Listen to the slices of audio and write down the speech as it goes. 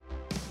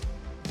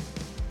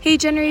Hey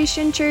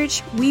Generation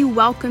Church, we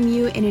welcome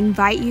you and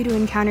invite you to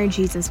encounter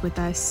Jesus with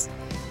us.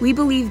 We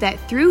believe that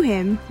through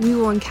him, we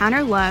will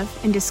encounter love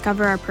and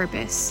discover our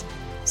purpose.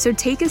 So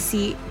take a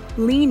seat,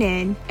 lean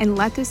in, and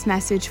let this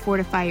message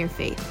fortify your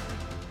faith.